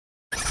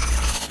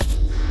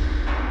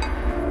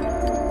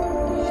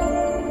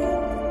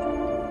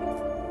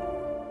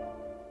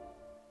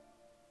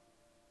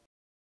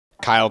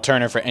Kyle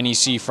Turner for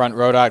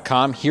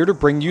NECFrontRow.com, here to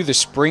bring you the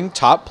spring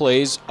top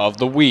plays of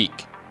the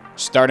week.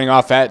 Starting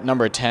off at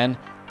number 10,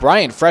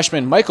 Bryant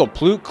freshman Michael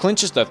Plute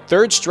clinches the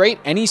third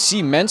straight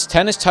NEC men's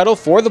tennis title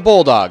for the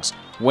Bulldogs,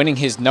 winning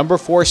his number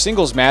 4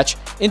 singles match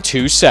in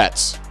 2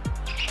 sets.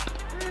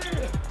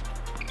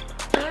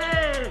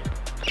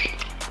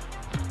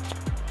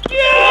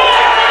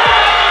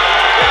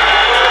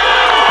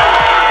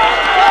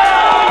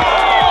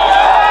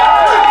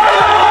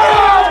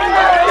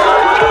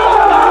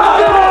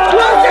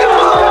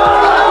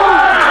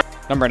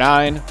 Number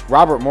 9,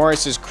 Robert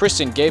Morris's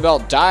Kristen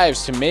Gabelt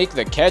dives to make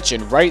the catch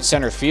in right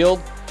center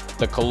field.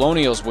 The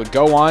Colonials would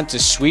go on to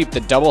sweep the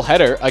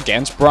doubleheader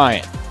against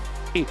Bryant.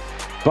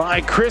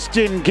 By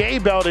Kristen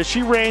Gabelt as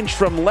she ranged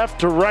from left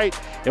to right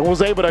and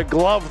was able to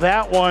glove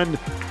that one.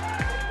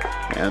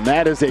 And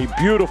that is a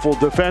beautiful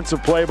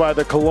defensive play by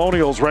the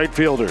Colonials right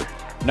fielder.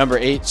 Number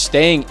 8,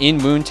 staying in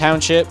Moon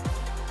Township,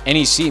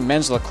 NEC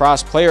Men's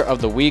Lacrosse Player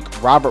of the Week,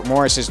 Robert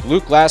Morris's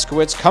Luke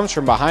Laskowitz comes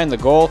from behind the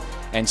goal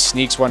and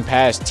sneaks one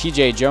past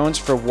TJ Jones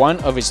for one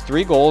of his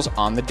 3 goals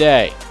on the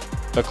day.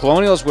 The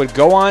Colonials would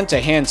go on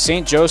to hand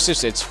St.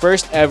 Joseph's its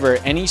first ever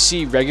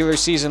NEC regular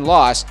season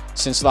loss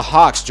since the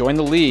Hawks joined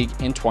the league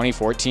in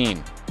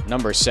 2014.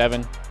 Number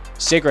 7,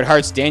 Sacred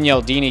Heart's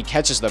Danielle Deeney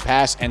catches the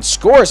pass and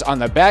scores on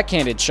the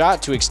backhanded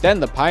shot to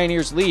extend the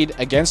Pioneers' lead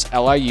against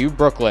LIU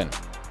Brooklyn.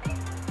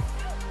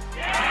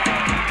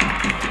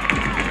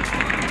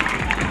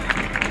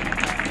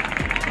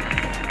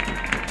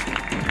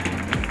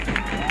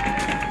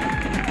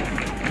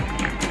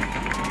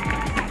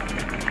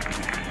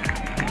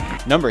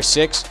 Number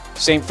 6,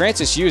 St.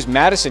 Francis U's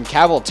Madison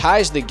Cavell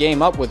ties the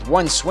game up with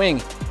one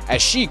swing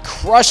as she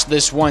crushed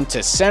this one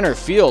to center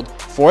field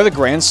for the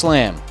grand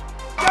slam.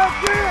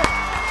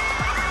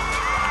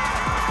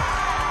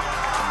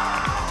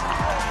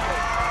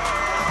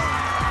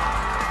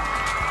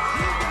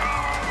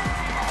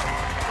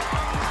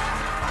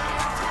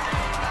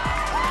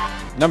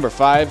 Number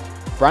 5,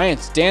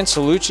 Bryant's Dan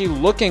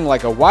Salucci looking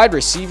like a wide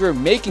receiver,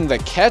 making the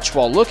catch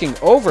while looking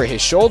over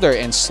his shoulder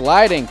and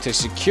sliding to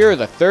secure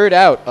the 3rd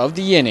out of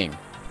the inning.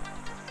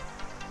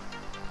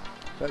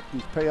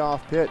 Betke's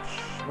payoff pitch,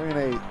 swinging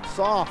a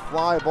soft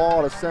fly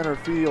ball to center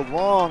field.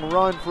 Long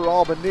run for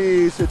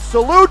Albanese. It's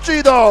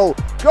Salucci though,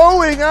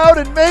 going out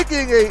and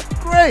making a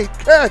great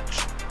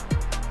catch.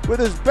 With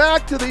his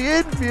back to the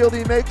infield,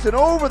 he makes an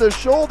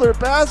over-the-shoulder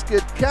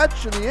basket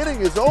catch and the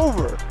inning is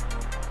over.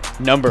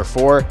 Number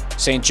 4,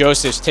 St.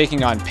 Joseph's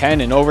taking on Penn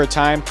in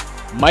overtime.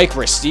 Mike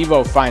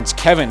Restivo finds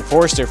Kevin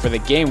Forster for the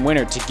game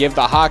winner to give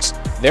the Hawks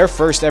their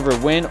first ever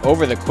win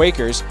over the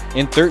Quakers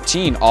in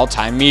 13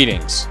 all-time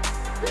meetings.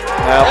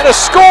 And a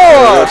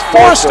score!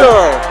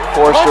 Forster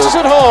punches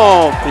it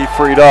home. He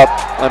freed up.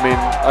 I mean,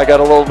 I got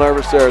a little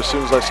nervous there as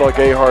soon as I saw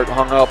Gayhart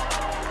hung up.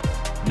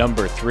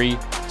 Number 3,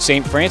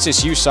 St.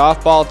 Francis U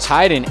softball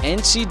tied an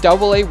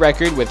NCAA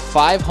record with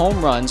 5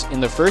 home runs in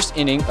the first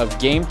inning of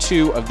Game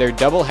 2 of their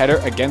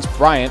doubleheader against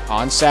Bryant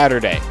on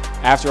Saturday.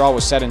 After all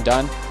was said and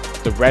done,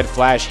 the Red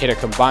Flash hit a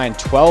combined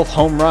 12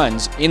 home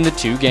runs in the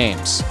 2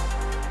 games.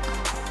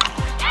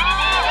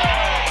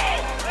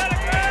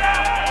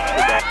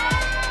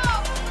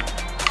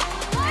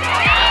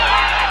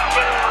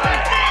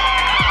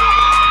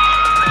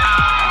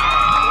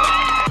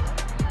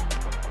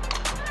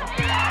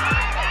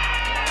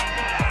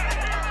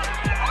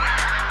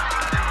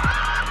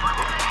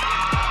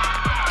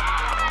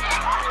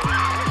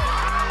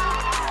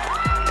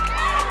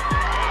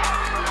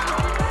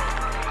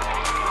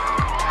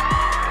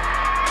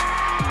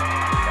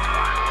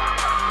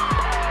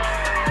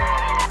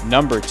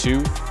 Number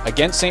 2,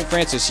 against St.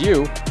 Francis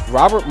U,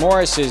 Robert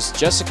Morris's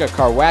Jessica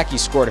Karwacki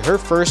scored her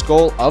first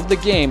goal of the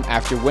game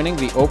after winning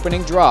the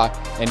opening draw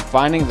and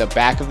finding the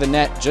back of the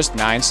net just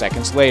 9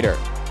 seconds later,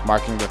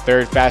 marking the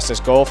 3rd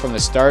fastest goal from the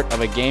start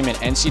of a game in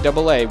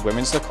NCAA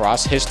women's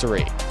lacrosse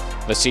history.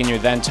 The senior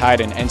then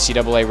tied an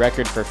NCAA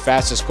record for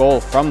fastest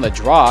goal from the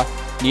draw,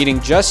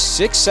 needing just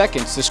 6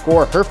 seconds to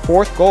score her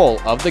 4th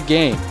goal of the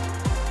game.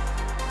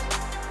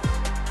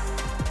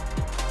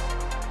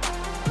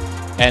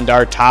 And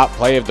our top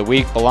play of the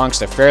week belongs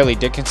to Fairleigh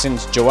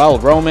Dickinson's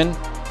Joelle Roman.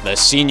 The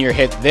senior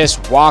hit this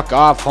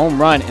walk-off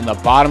home run in the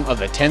bottom of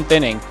the 10th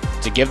inning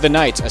to give the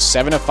Knights a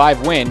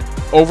 7-5 win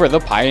over the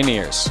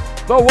Pioneers.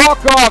 The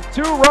walk-off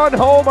 2-run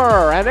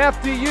homer, and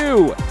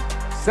FDU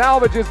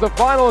salvages the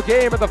final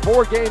game of the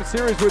 4-game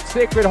series with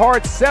Sacred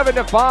Heart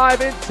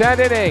 7-5 in 10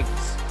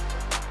 innings.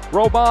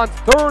 Roman's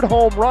 3rd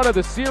home run of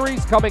the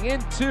series, coming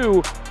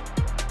into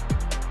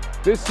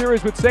this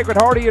series with Sacred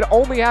Heart. He had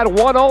only had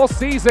 1 all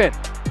season.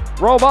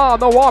 Roman,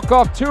 the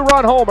walk-off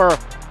 2-run homer,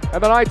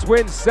 and the Knights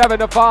win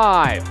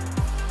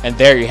 7-5. And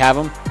there you have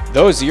them.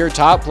 Those are your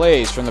top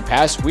plays from the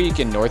past week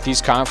in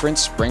Northeast Conference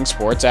spring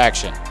sports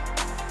action.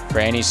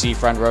 For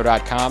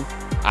NECFrontRow.com,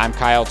 I'm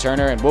Kyle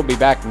Turner, and we'll be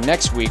back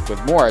next week with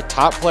more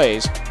top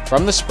plays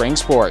from the spring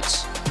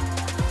sports.